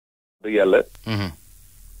dëgg yàlla.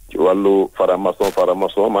 ci wàllu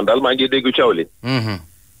faramaçon man daal maa ngi dégg coow li.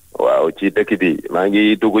 waaw ci dëkk bi maa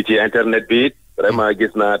ngi dugg ci internet bi it vraiment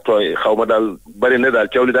gis naa tooy xaw ma daal bari na daal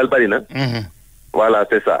coow li daal bari na. voilà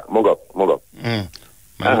c'est ça mu ngoog.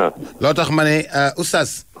 loo tax ma ne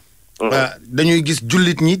oustaz. dañuy gis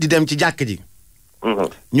jullit ñi di dem ci jàkk ji.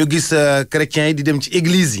 ñu gis chrétiens yi di dem ci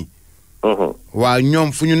église yi. waaw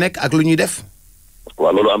ñoom fu ñu nekk ak lu ñuy def.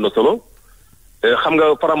 waaw loolu am na solo. xam nga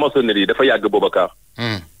franc-maçonnerie dafa yàgg Boubacar.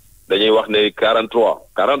 dañuy wax ne 43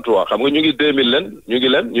 xam nga ñu ngi 2000 ñu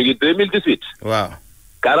ngi 2018. waaw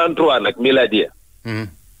 43 nag miladiya.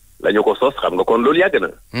 la ñu ko sos xam nga kon loolu yàgg na.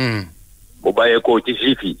 bu bàyyeekoo ci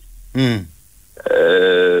juif yi.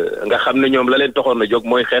 nga xam ne ñoom la leen taxoon a jóg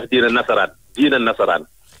mooy xeex diina nasaraan.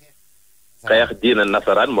 xeex diina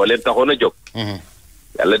nasaraan moo leen taxoon a jóg.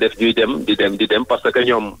 yàlla def ñuy dem di dem parce que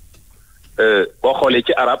ñoom boo xoolee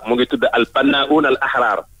ci arab mu ngi tudd albannaun al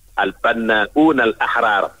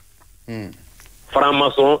ahrar.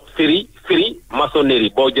 franc-maçon firi maçonnerie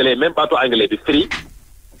boo jëlee même baatu anglais bi firi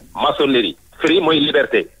maçonnerie firi mooy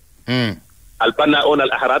liberté. albannaun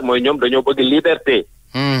al ahrar mooy ñoom dañoo bëgg liberté.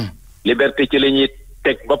 liberté ci la ñuy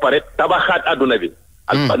teg ba pare tabaxaat adduna bi.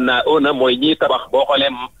 albannaun mooy ñiy tabax boo xoolee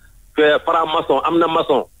franc-maçon am na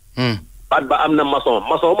maçon. baat ba am na maçon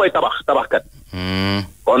mooy tabaxkat.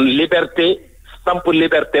 kon liberté samp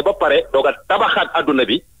liberté ba pare doog a tabaxaat adduna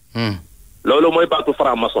bi. loolu mooy baatu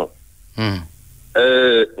franc-maçon.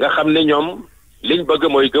 nga xam ne ñoom liñ bëgg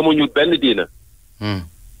mooy gëmuñu benn diina.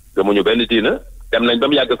 dem nañ ba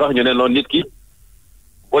mu yàgg sax ñu ne noonu nit ki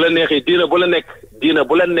bu la neexee diina bu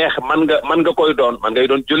la neex man nga koy doon man ngay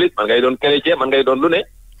doon jullit man ngay doon chrétien man ngay doon lu ne.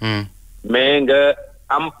 mais nga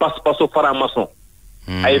am pas-pasu franc-maçon.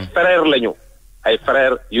 ay frère lañu. ay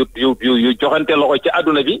frère yu joxante loxo ci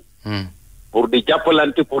àdduna bi. pour di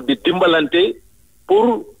jàppalante pour di dimbalante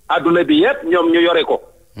pour àdduna bi yépp ñoom ñu yore ko.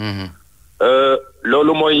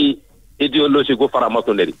 loolu mooy idéologie gu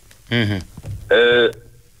franc-maçonnerie.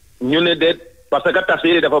 ñu ne déet parce que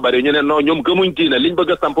tafsir yi dafa bari ñu ne non ñoom gëmuñ diina liñ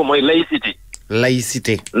bëgg a samp mooy laïcité.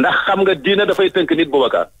 ndax xam nga diina dafay tënk nit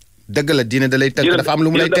Boubacar. dëgg la diina da lay tënk dafa am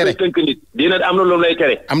lu mu lay tere. diina dafay tënk nit diina am na lu mu lay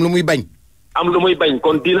tere. am lu muy bañ.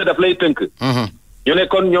 kon diina daf lay tënk. ñu ne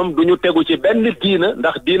kon ñoom du ñu tegu ci benn diina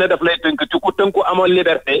ndax diina daf lay tënk ci ku tënku amoon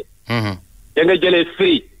liberté. da nga jëlee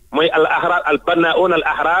free mooy al ahrar al bannaun al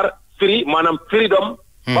ahrar free maanaam freedom.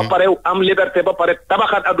 ba pare am liberté ba pare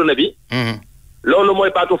tabaxaat adduna bi. loolu mooy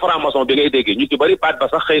baatu franc-maçon bi ngay déggee ñu ci bari baat ba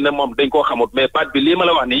sax xëy na moom dañ koo xamut mais baat bi lii ma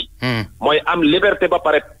la wax nii. mooy am liberté ba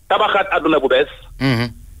pare tabaxaat adduna bu bees.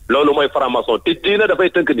 loolu mooy franc-maçon te diina dafay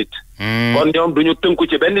tënk nit. kon ñoom du ñu tënku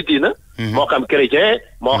ci benn diina. moo xam chrétien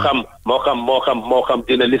moo xam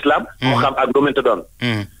diina l'islam. moo xam ak lu mënta doon.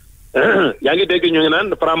 yaa ngi dégg ñu ngi naan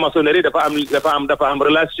franc-maçonnerie dafa am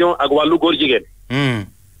relation ak wàllu góor jigéen.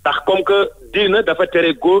 tax comme que diina dafa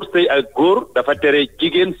tere góor sëy ak góor dafa tere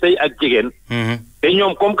jigéen sëy ak jigéen. te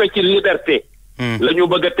ñoom comme que ci liberté. la ñu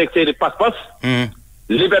bëgg a teg seeni pas-pas.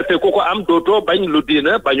 liberté ku ko am dootoo bañ lu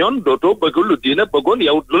diina bañoon dootoo bëgg lu diina bëggoon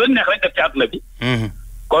yow lu la neex rek def ci àdduna bi.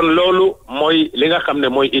 kon loolu mooy li nga xam ne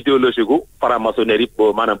mooy idéologie gu franc-maçonnerie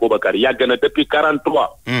maanaam Boubacar yàgg na depuis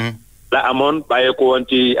 43. la amoon bàyyeeko woon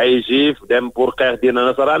ci ay juif dem pour xeex diina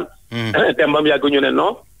nasaraan. dem bam yàgg ñu ne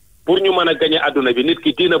non pour ñu mën a gañe àdduna bi nit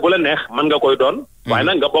ki diina bu la neex mën nga koy doon. waaye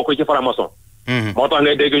nag nga bokk ci franc-maçon. moo tax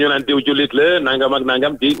ngay dégg ñu naan diw jullit la nangam ak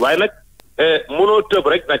nangam di waaye nag. mënoo tëb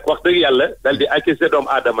rek nag wax dëgg yàlla dal di accuser doomu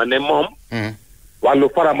aadama ne moom. wàllu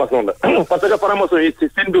franc-maçon la parce que franc-maçon yi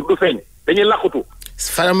seen mbir du feeñ dañuy làqutu.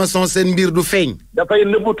 franc-maçon seen mbir du feeñ. dafay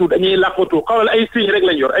nëbbutu dañuy làqutu xawal ay signes rek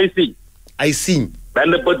lañ yor ay signes. ay signes.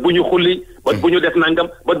 benn bët bu ñu xulli. bët bu ñu def nangam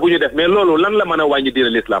bët bu ñu def mais loolu lan la mën a wàññi diina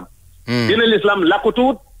l'islam. diina l'islam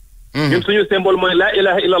làqutuwut. ñun suñu symbole mooy laa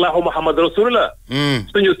ilaha illallah muhammad rasulullah.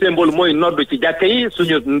 suñu symbole mooy nodd ci jàkka yi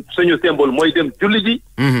suñu symbole mooy dem julli ji.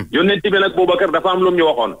 yónnent bi nag Boubacar dafa am lu mu ñu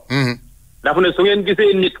waxoon. dafa ne su ngeen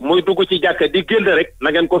gisee nit muy dugg ci jàkka di génn rek na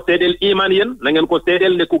ngeen ko seedeel imaan yéen na ngeen ko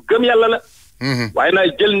seedeel ne ku gëm yàlla la. waaye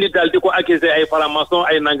nag jël nit daal di ko accuser ay franc-maçon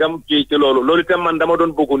ay nangam ci loolu itam man dama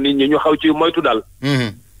doon bëgg nit ñi ñu xaw ci moytu daal.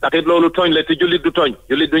 ndax it loolu tooñ la te jullit du tooñ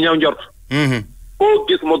jullit du ñaw njort. koo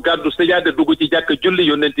gis mu gàddu sajaada dugg ci jàkk julli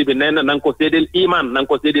yónnent bi nee na nga ko séedeel iman na nga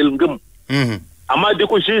ko séedeel ngëm. amaa di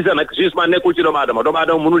ko juge nag jugement nekkul ci doomu aadama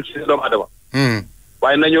mënul ci doomu aadama.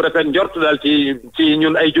 waaye nañu rafet njort daal ci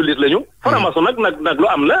ñun ay jullit lañu. franc-maçon nag lu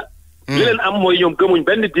am la. li leen am mooy ñoom gëmuñ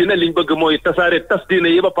benn diine liñ bëgg mooy tasaare tas diine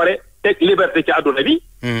yi ba pare teg liberté ci àdduna bi.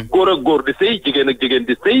 góor ak góor di sëy jigéen ak jigéen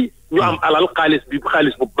di sëy ñu am alal xaalis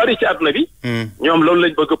bu bari ci àdduna bi. ñoom loolu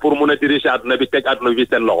lañ bëgg pour mun a diriger àdduna bi teg àdduna bi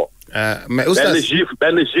seen loxo. mais oustaz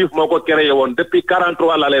benn juif moo ko créé woon depuis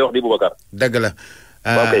 43 laa lay wax di Boubacar. dëgg la.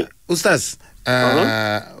 oustaz.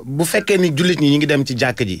 bu fekkee ni jullit ñi ñu ngi dem ci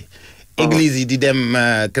jàkk ji. église yi di dem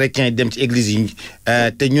chrétiens yi dem ci église yi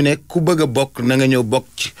te ñu ne ku bëgg a bokk na nga ñëw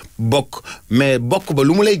bokk mais bokk ba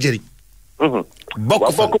lu mu lay jëriñ.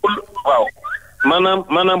 bokk fa waaw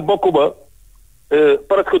maanaam bokk ba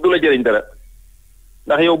presque du la jëriñ dara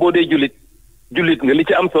ndax yow boo dee jullit nga li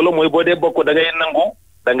ci am solo mooy boo dee bokk da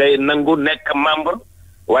ngay nangu nekk membre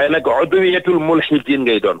waaye nag uduwiyatul mulhidin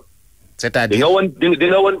ngay doon. c'est-à-dire di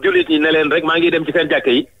nga woon jullit ñi ne leen rek maa ngi dem ci seen jàkk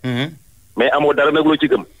yi. mais amoo dara nag loo ci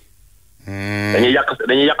gëm. dañuy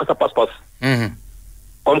yàq sa pas-pas.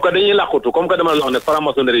 comme que dañuy làqutu comme que dama la wax ne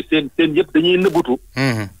franc-maçonnerie seen yëpp dañuy nëbbutu.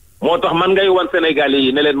 moo tax man ngay wan Sénégalais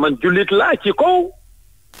yi ne leen man jullit laa ci kaw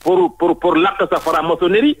pour làq sa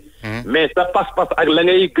franc-maçonnerie. mais sa pas-pas ak la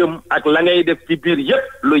ngay gëm ak la ngay def ci biir yëpp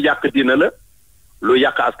lu yàq dina la lu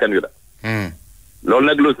yàq askan wi la. loolu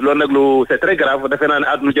nag lu c'est très grave defe naa ne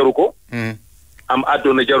àdduna jaru ko. am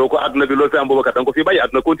àdduna jaru ko àdduna bi loolu fi am Boubacar da nga ko fi bàyyi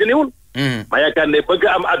àdduna continué wul. ma yaakaar ne bëgg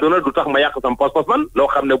am àdduna du tax ma yàq sama pas-pas man loo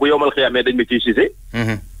xam ne bu yowmal xiyaamee dañ ma ciy gisee.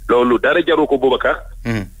 loolu dara jaru ko Boubacar.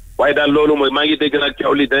 waaye daal loolu mooy maa ngi dégg nag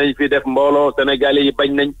coow li danañ fi def mbooloo Sénégalais yi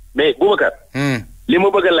bañ nañ mais Boubacar. li ma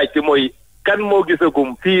bëgg a laaj ci mooy kan moo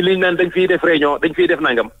gisagum fii liñ naan dañ fiy def réunion dañ fiy def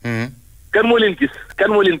nangam. kan moo leen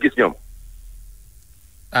gis ñoom.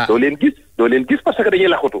 doo leen gis parce que dañuy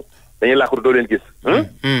làqutu doo leen gis.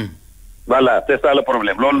 voilà c'est ça le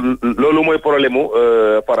problème loolu mooy problème mu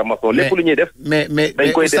franc-maçon lépp lu ñuy def. mais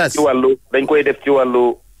dañ koy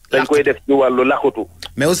def ci wàllu làqutu.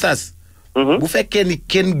 mais oustaz. bu fekkee ni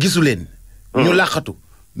kenn gisu leen. ñu làqatu.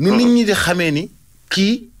 nu nit ñi di xamee ni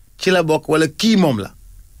kii ci la bokk wala kii moom la.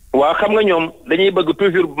 waaw xam nga ñoom dañuy bëgg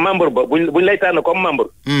toujours membre ba buñ lay tànn comme membre.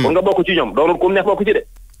 pour nga bokk ci ñoom doonul ku neex bokk ci de.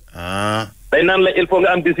 day naan la il faut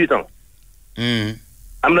nga am 18 ans.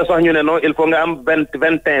 am na sax ñu ne non il faut nga am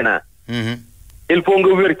 21 ans. il faut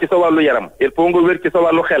nga wér ci sa wàllu yaram. il faut nga wér ci sa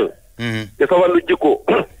wàllu xel. ci sa wàllu jikko.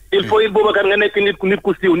 il faut it Boubacar nga nekk nit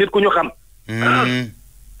ku siiw nit ku ñu xam.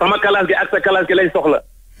 sama kalaas gi ak sa kalaas gi lay soxla.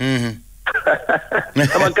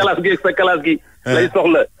 sama kalaas gi ak sa kalaas gi. lay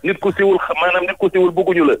soxla nit ku siiwul maanaam nit ku siiwul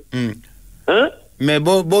bëgguñu la. mais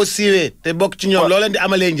boo siiwee te bokk ci ñoom loo leen di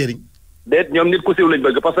amalee njëriñ. déet ñoom nit ku siiw lañ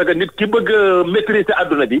bëgg parce que nit ki bëgg maîtriser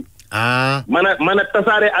adduna bi. mën a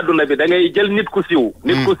tasaare adduna bi da ngay jël nit ku siiw.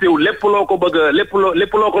 nit ku siiw lépp loo ko bëgg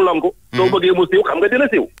lépp loo ko lonk. soo bëggee mu siiw xam nga dina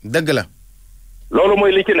siiw. dëgg la. loolu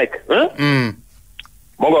mooy li ci nekk.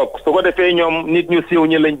 moo ngoog su ko defee ñoom nit ñu siiw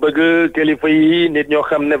ñi lañ bëgg kilifa yi nit ñoo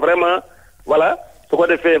xam ne vraiment voilà su ko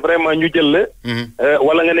defee vraiment ñu jël la.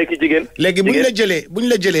 wala nga nekk jigéen. léegi buñ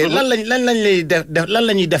la jëlee lan lañ lay def lan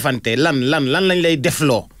la ñuy defante lan lañ lay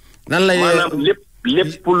defloo. nan lay maanaam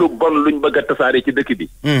lépp lu bon luñ bëgg a tasaare ci dëkk bi.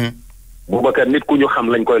 Boubacar nit ku ñu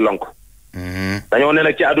xam lañ koy lonk. dañoo ne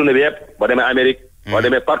nag ci àdduna bi yëpp boo demee Amérique. boo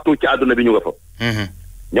demee partout ci àdduna bi ñu nga fa.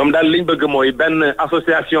 ñoom daal liñ bëgg mooy benn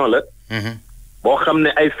association la. boo xam ne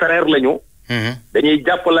ay frère lañu. dañuy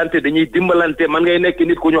jàppalante dañuy dimbalante man ngay nekk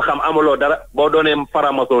nit ku ñu xam amuloo dara boo doonee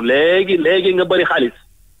franc-maçon léegi nga bëri xaalis.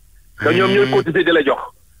 te ñoom ñooy cotiser di la jox.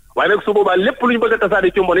 waaye nag su boobaa lépp lu ñu bëgg a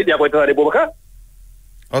tasaare ci mbon it yaa koy tasaare Boubacar.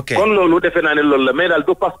 ok kon loolu defe naa ne loolu la mais daal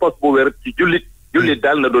du pas-pas bu wér ci jullit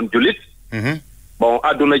daal na doon jullit. bon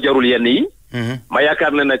àdduna jarul yenn yi. ma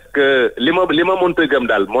yaakaar ne nag li ma mënta gëm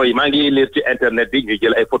daal mooy maa ngi lire ci internet bi ñuy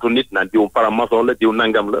jël ay photo nit naan diw franc-maçon la diw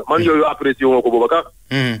nangam la man yooyu apprécié wu ma ko Boubacar.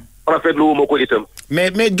 rafetlu wu ma ko itam.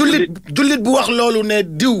 mais jullit bu wax loolu ne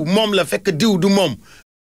diw moom la fekk diw du moom